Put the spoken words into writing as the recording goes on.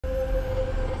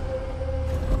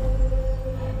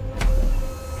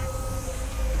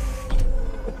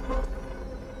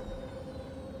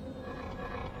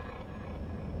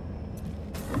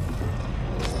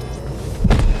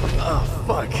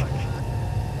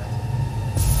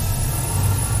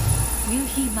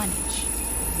manage.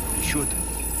 You should.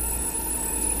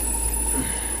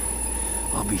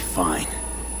 I'll be fine.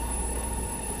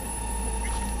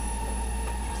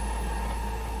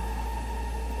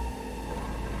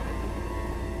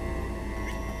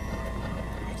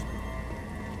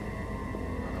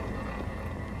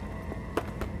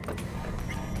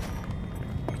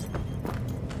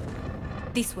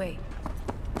 This way.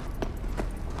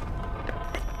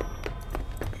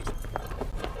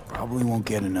 Probably won't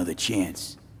get another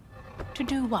chance. To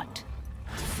do what?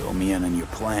 Fill me in on your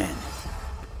plan.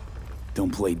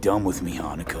 Don't play dumb with me,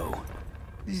 Hanako.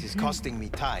 This is costing me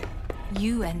time.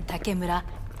 You and Takemura.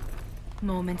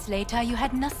 Moments later, you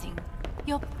had nothing.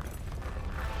 You're...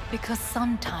 Because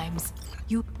sometimes,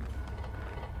 you...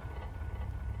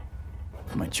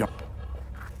 My job.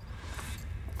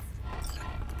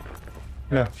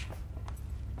 Yeah.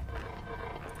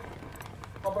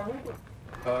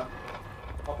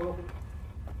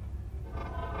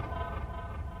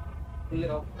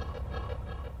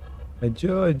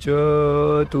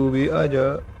 Aja, tu bi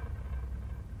aja.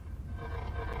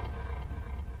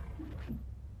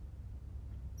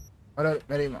 Ada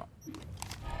dari mana?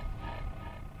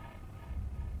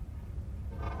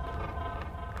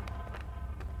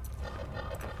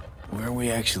 Where are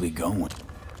we actually going?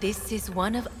 This is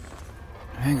one of...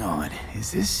 Hang on,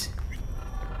 is this...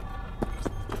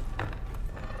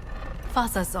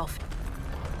 Father's off.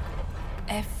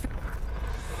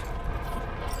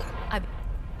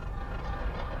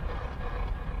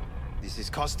 This is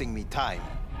costing me time.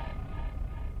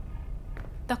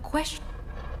 The question...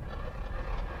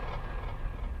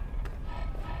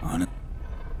 On it.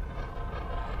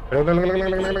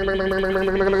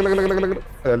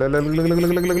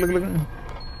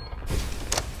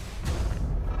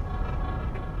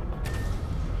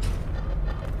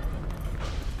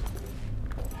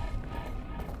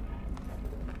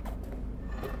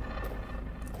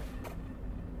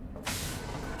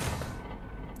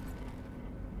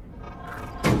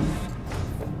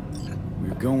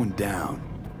 Going down.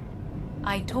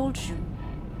 I told you.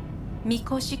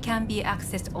 Mikoshi can be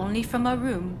accessed only from a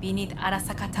room beneath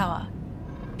Arasaka Tower.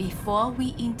 Before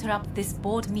we interrupt this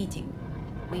board meeting,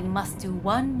 we must do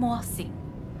one more thing.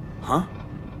 Huh?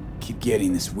 Keep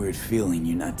getting this weird feeling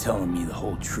you're not telling me the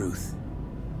whole truth.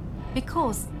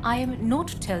 Because I am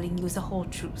not telling you the whole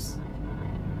truth.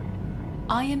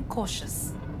 I am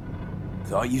cautious.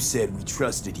 Thought you said we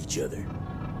trusted each other.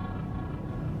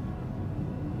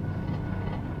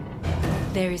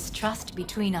 There is trust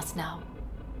between us now.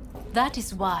 That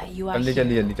is why you are Jaldi,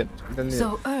 here. jaldi.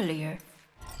 So earlier,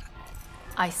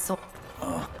 I saw...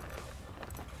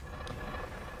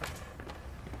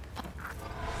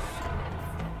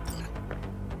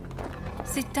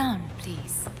 Sit down,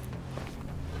 please.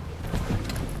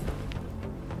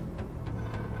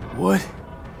 What?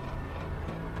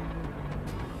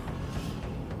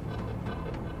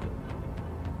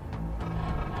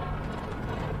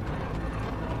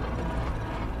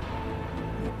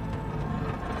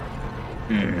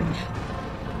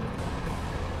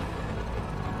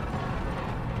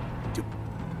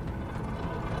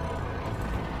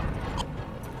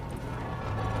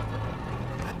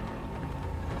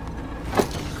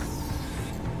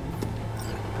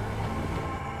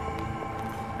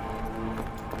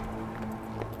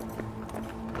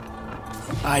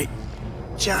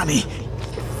 Johnny,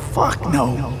 fuck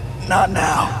no, not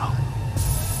now.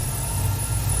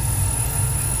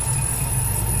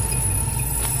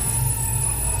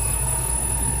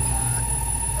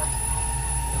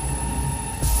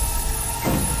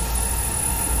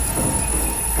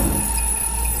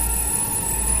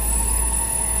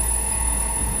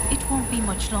 It won't be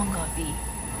much longer, V.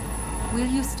 Will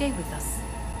you stay with us?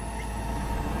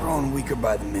 We're on weaker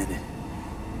by the minute.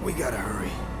 We gotta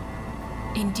hurry.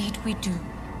 Indeed we do.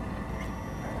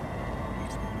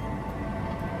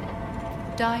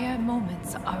 Dire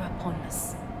moments are upon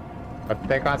us.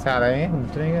 पत्ते कहाँ से आ रहे हैं?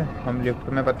 दूसरे के? हम lift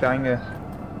में पत्ते आएंगे.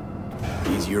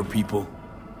 These your people?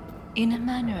 In a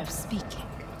manner of speaking.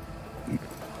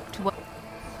 To what?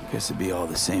 Guess it'd be all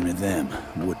the same to them.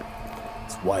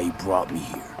 That's why you brought me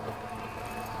here.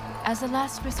 As a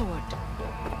last resort.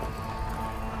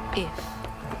 If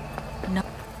no.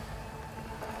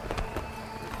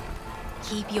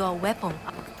 Keep your weapon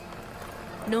up.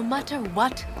 No matter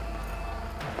what.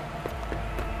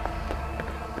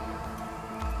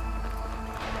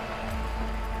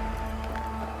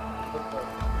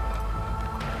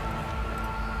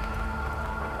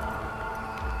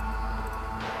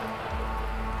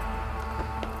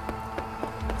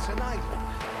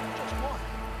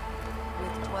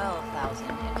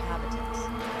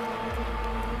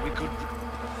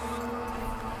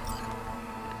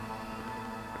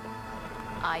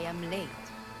 am late.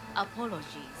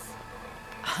 Apologies.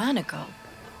 Hanako.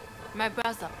 My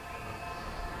brother.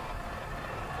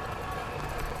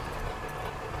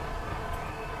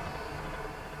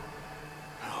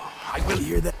 I will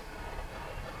hear that.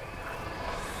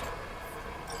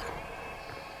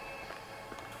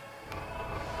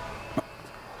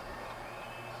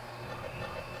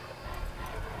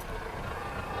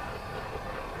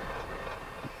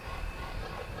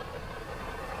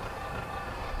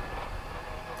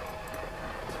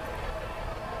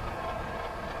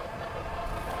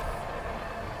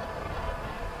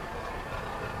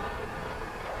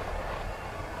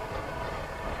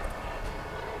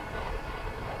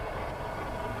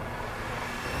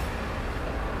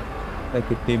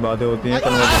 कितनी बातें होती हैं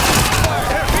कल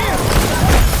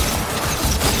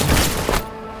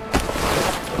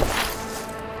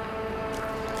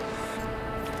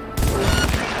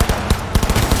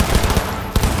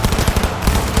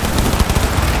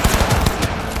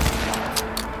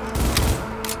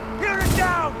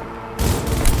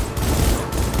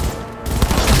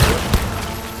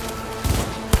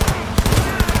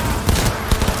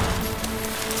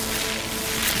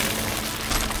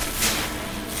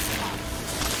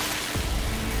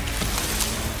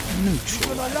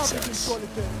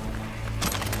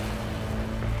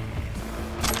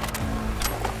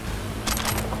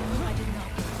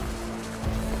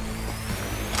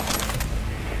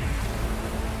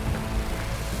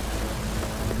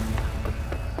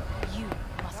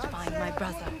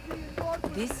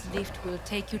This lift will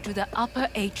take you to the upper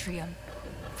atrium.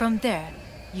 From there,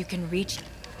 you can reach...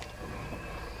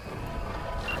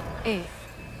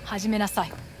 始めなさ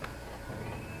い。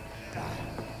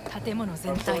建物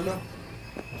全体を。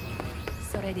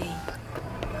それでいい。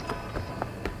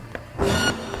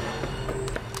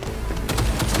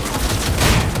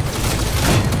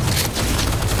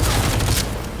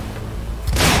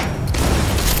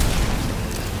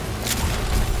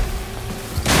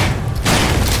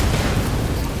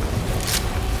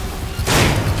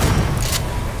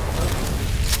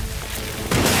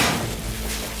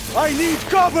I need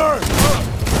cover!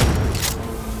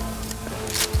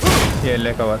 ये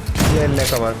ले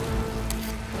cover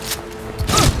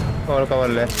और cover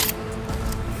ले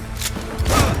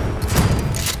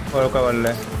और कवर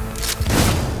ले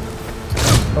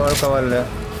और कवर ले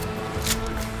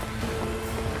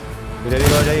इधर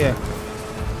ही आ जाइए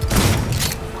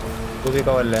तू भी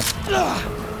कवर ले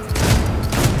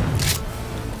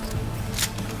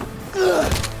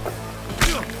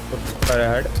अरे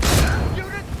हट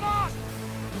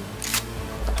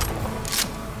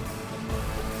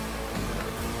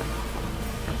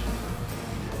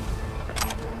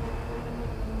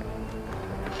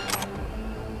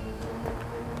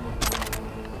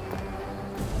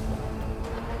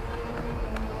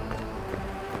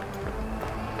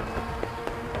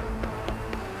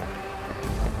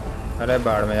अरे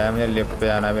बाढ़ में जाए मुझे लिफ्ट पे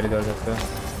जाना है मेरी तरफ से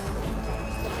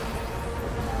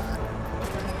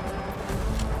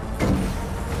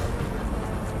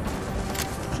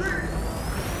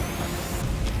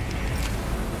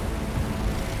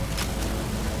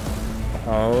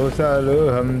आओ सालो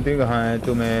हम दिखाएं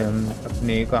तुम्हें हम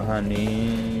अपनी कहानी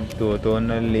तो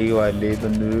नली वाली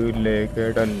बंदूक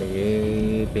लेके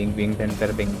डले pink pink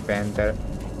painter pink painter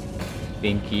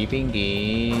Pinky Pinky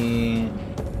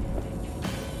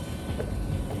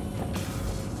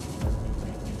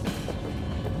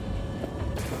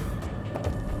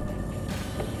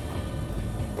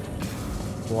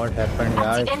What happened here?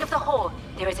 At the end of the hall,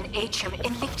 there is an atrium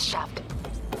in lift shaft.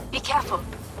 Be careful.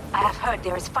 I have heard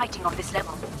there is fighting on this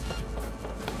level.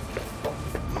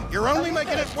 You're only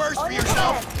making it worse for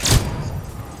yourself.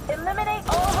 Eliminate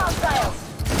all hostiles.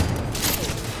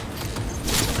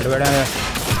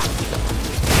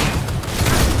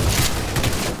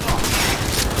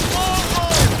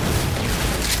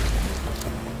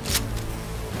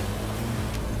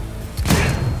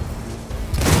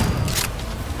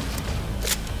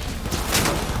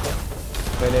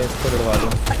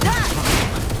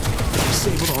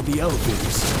 Disabled all the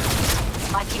elevators.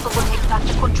 My people will take back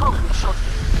the control room shortly.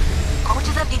 Go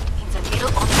to the lift in the middle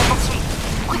of level 3.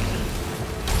 Quickly.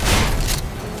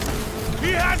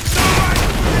 He has so much!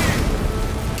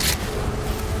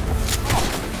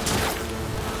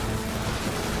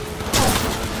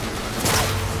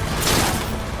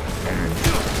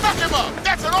 Fuck him up!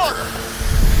 That's an order!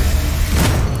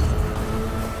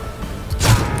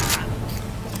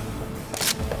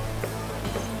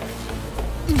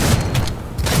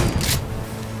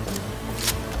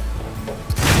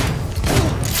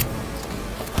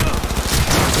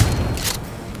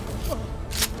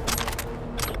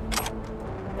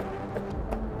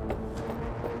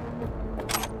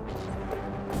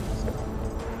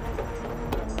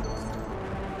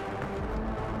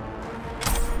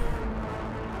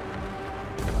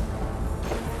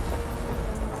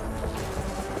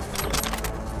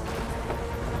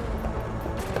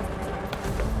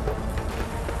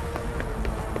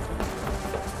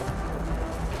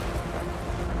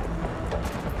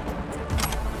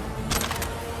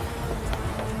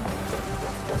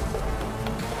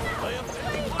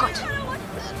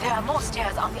 are more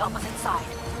stairs on the opposite side.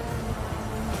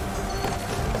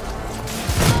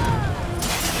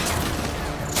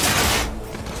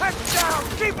 Heads down!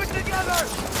 Keep it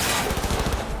together!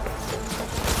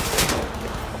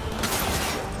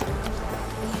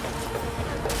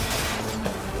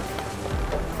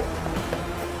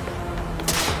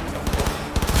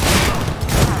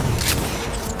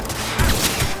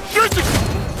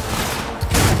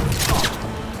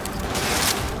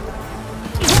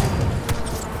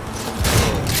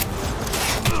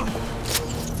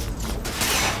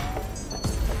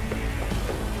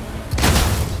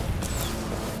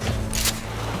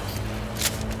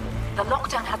 The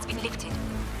lockdown has been lifted.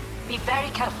 Be very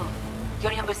careful.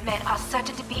 Yorinobu's men are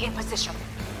certain to be in position.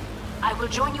 I will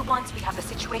join you once we have the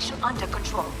situation under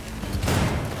control.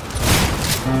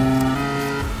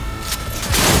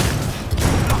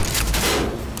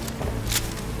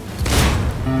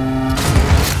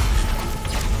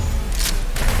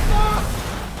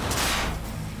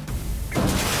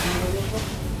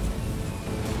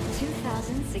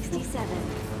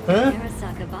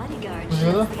 Arasaka bodyguard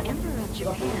shows the Emperor of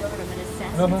Japan from an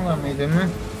assassin.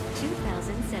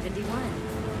 2071.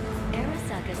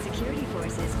 Arasaka security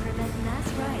forces prevent mass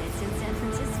riots in San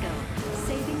Francisco,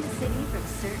 saving the city from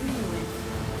certain ruin.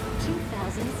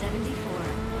 2074.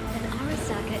 An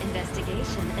Arasaka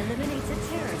investigation eliminates a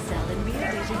terror cell in Rio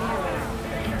de Janeiro,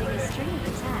 ending a string of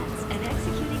attacks and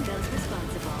executing those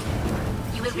responsible.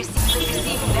 You will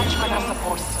receive benchmark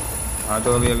support soon. हाँ तो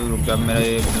अभी रुक जा मेरा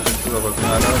ये पूरा करने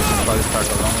वाला है कॉल स्टार्ट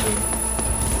कर रहा हूँ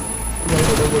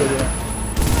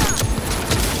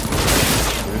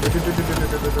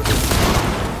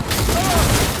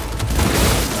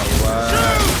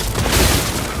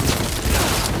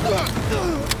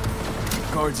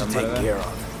Guards are taken care of.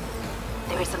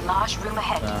 There is a large room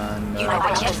ahead. You know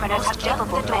my jet runners have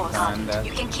developed the doors.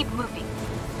 You can keep moving.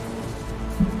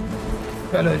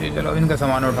 चलो जी चलो इनका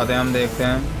सामान उठाते हैं हम देखते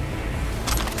हैं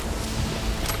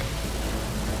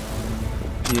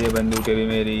ये बंदूकें भी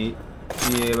मेरी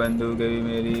ये बंदूकें भी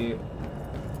मेरी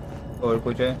और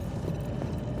कुछ है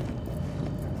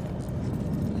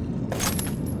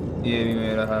ये भी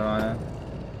मेरा सामान है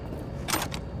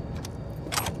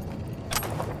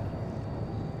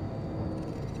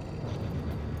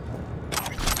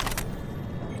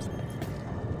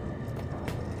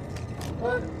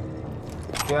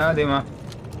क्या दिमाग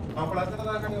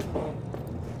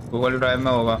गूगल ड्राइव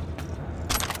में होगा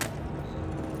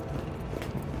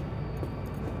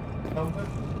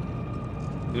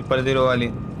ट्रिपल 0 वाली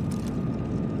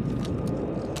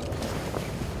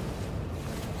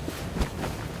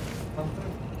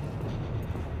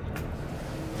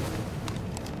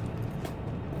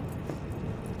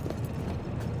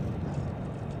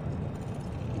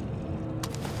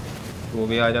वो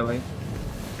भी आ जा भाई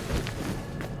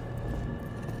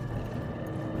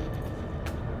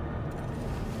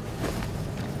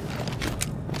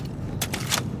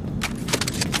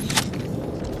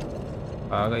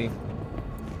आ गई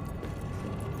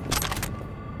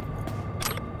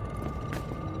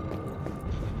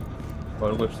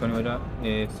और कुछ तो नहीं हो रहा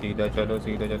ये सीधा चलो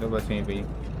बस यहीं पे ही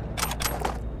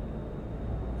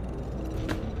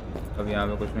अब यहाँ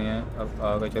पे कुछ नहीं है अब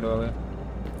आगे चलो आगे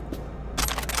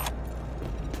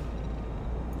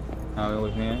यहाँ पे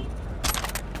कुछ नहीं है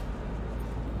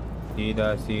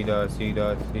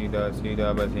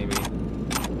सीधा बस यहीं पे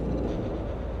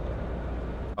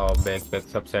और बैक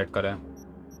सब सेट करें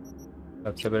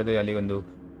सबसे पहले तो जाली बंदूक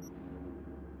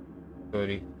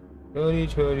छोरी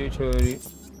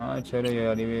हाँ चलो ये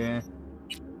वाली भी है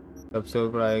सबसे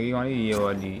ऊपर आएगी हमारी ये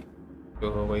वाली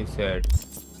जो हो गई सेट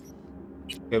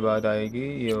के बाद आएगी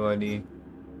ये वाली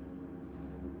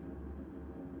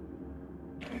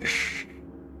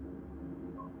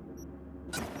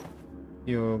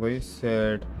ये हो गई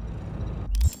सेट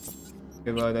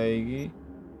के बाद आएगी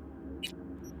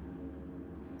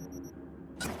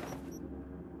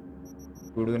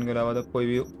गुडगन के अलावा तो कोई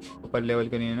भी ऊपर लेवल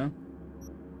के नहीं है ना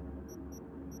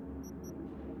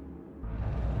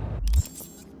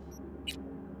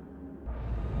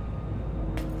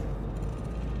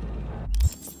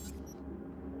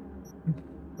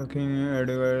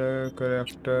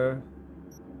करेक्टर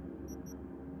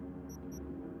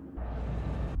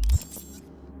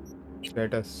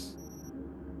स्टेटस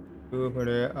 2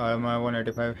 आर्मर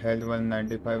 185 हेल्थ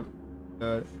 195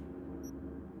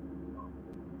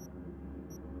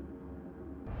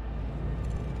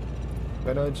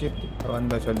 चलो जी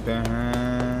अंदर चलते हैं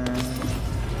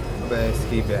बैस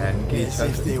की बहन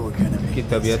की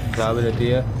तबीयत खराब रहती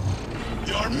है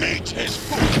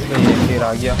फिर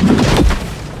आ गया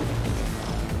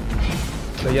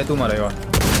भैया तू मरेगा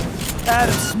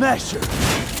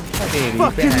तेरी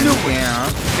बहन के यहाँ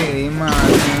तेरी माँ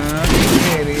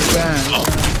तेरी बहन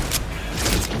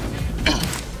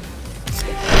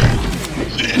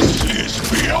This is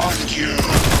beyond you.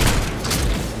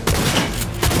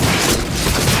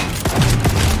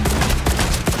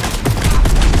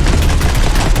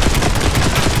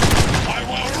 I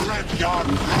will rip your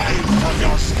brain from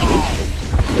your skull.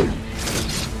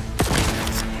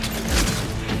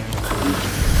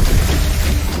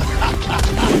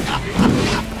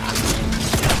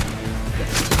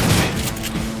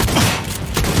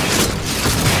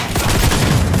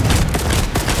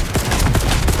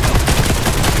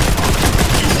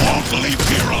 Leave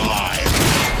here alive.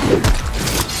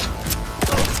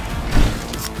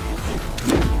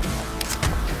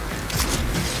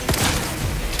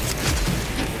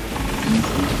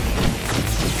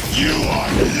 You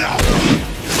are nothing.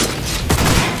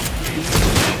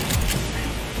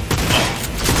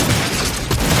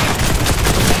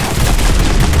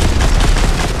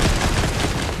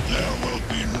 There will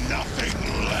be nothing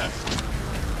left.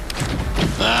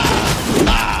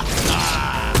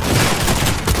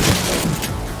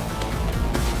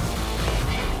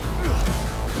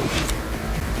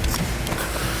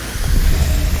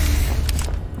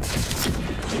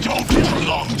 Don't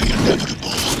prolong the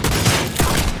inevitable.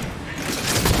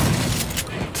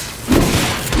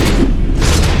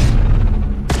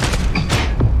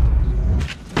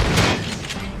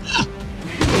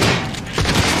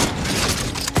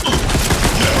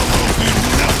 There will be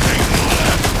nothing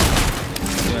left.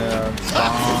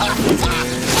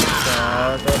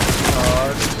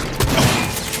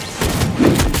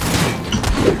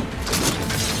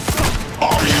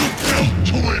 Are you built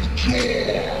to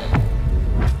endure?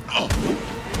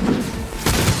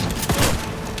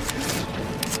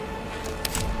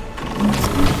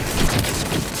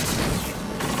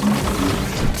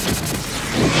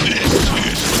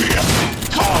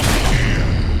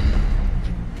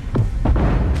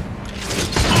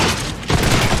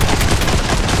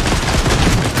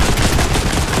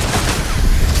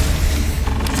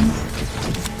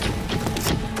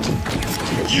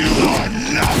 You are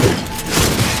nothing.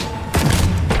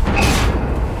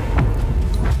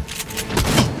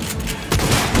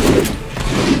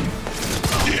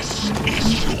 This is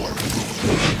your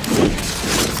room.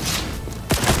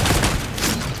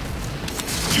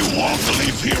 You won't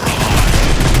leave here alive.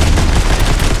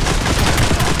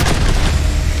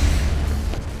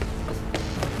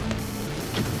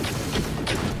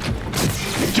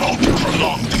 Don't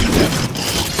prolong the inevitable.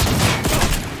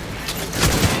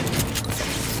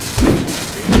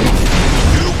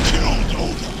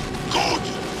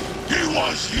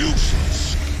 Was useless.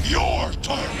 Your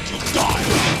turn to die.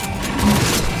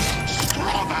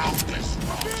 Scrub out this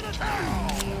rotten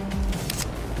town.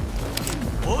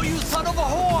 Oh, you son of a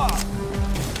whore!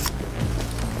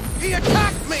 He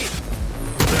attacked me!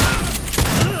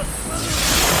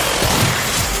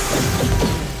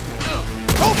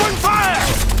 Open fire!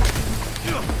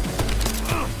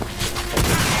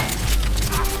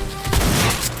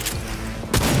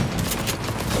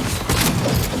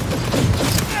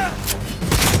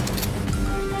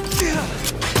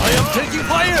 Taking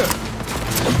fire!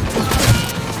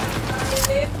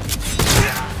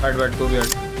 Hard too weird.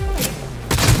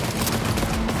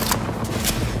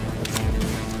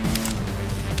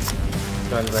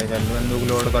 चल भाई चल बंदूक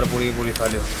load कर पूरी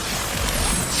साले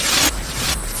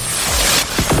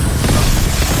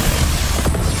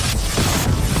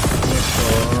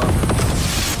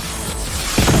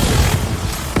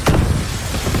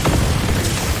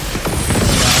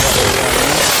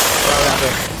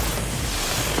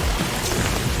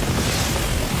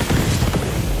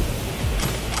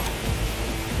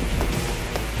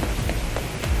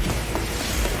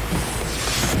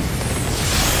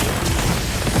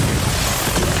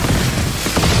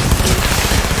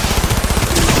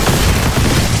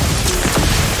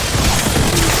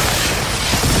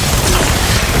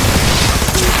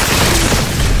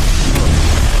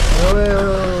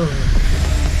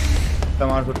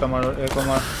मारो एक को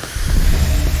मार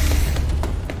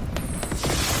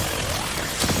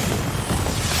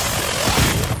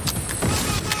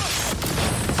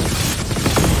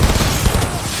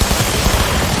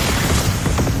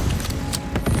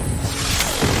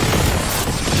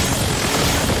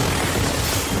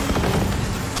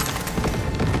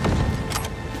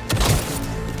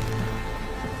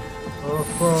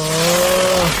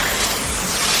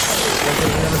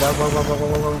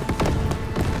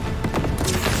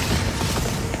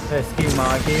इसकी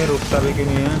माँ की रुकता भी क्यों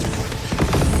नहीं है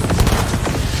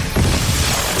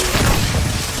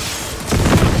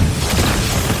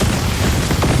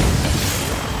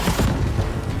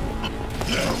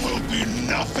There will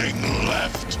nothing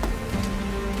left.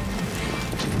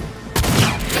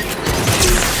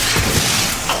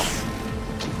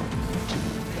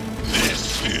 This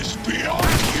is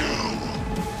beyond you.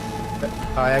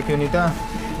 आया क्यों नहीं था?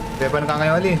 वेपन कहाँ गई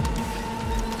वाली?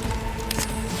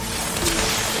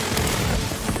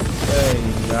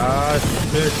 यार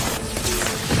शिट.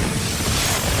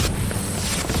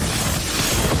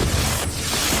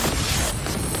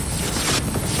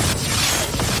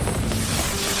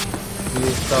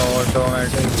 इसका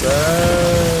ऑटोमेटिक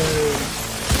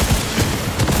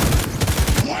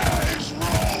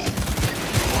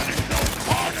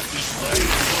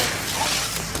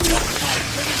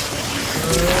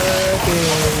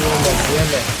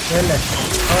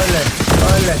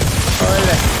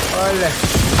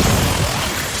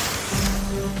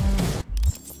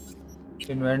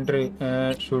इन्वेंटरी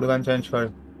शूटगन चेंज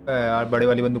कर. यार बड़ी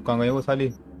वाली बंदूक कहाँ गई वो साली?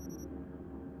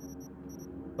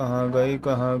 कहाँ गई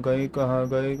कहाँ गई कहाँ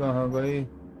गई कहाँ गई?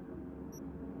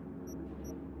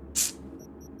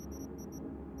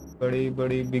 बड़ी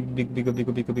बड़ी big big big big big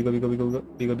big big big big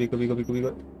big big big big big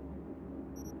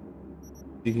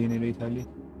दिख ही नहीं रही साली.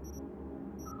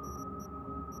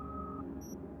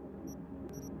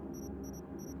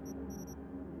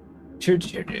 Shit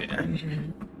shit.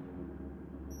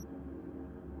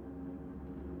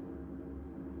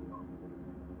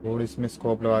 और इसमें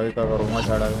स्कोप लगा के क्या करूँगा?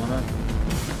 छाड़ा दूँगा ना.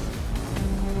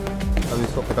 अब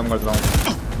इसको खत्म कर रहा हूँ.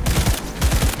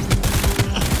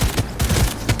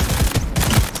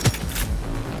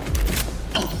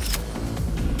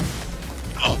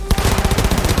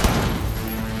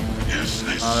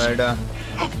 हाँ बेटा.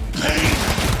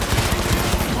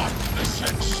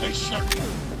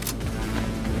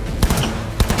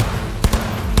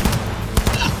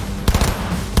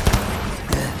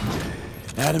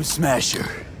 Atom Smasher.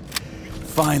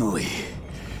 Finally.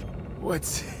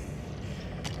 What's...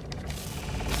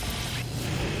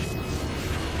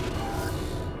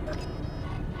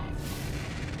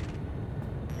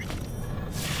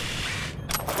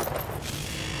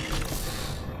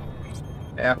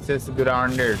 Access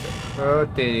granted. Oh,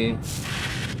 तेरी.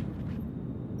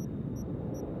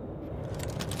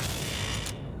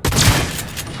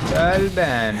 Well,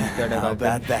 Ben. How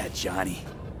about that, Johnny?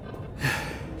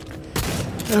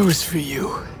 That was for you.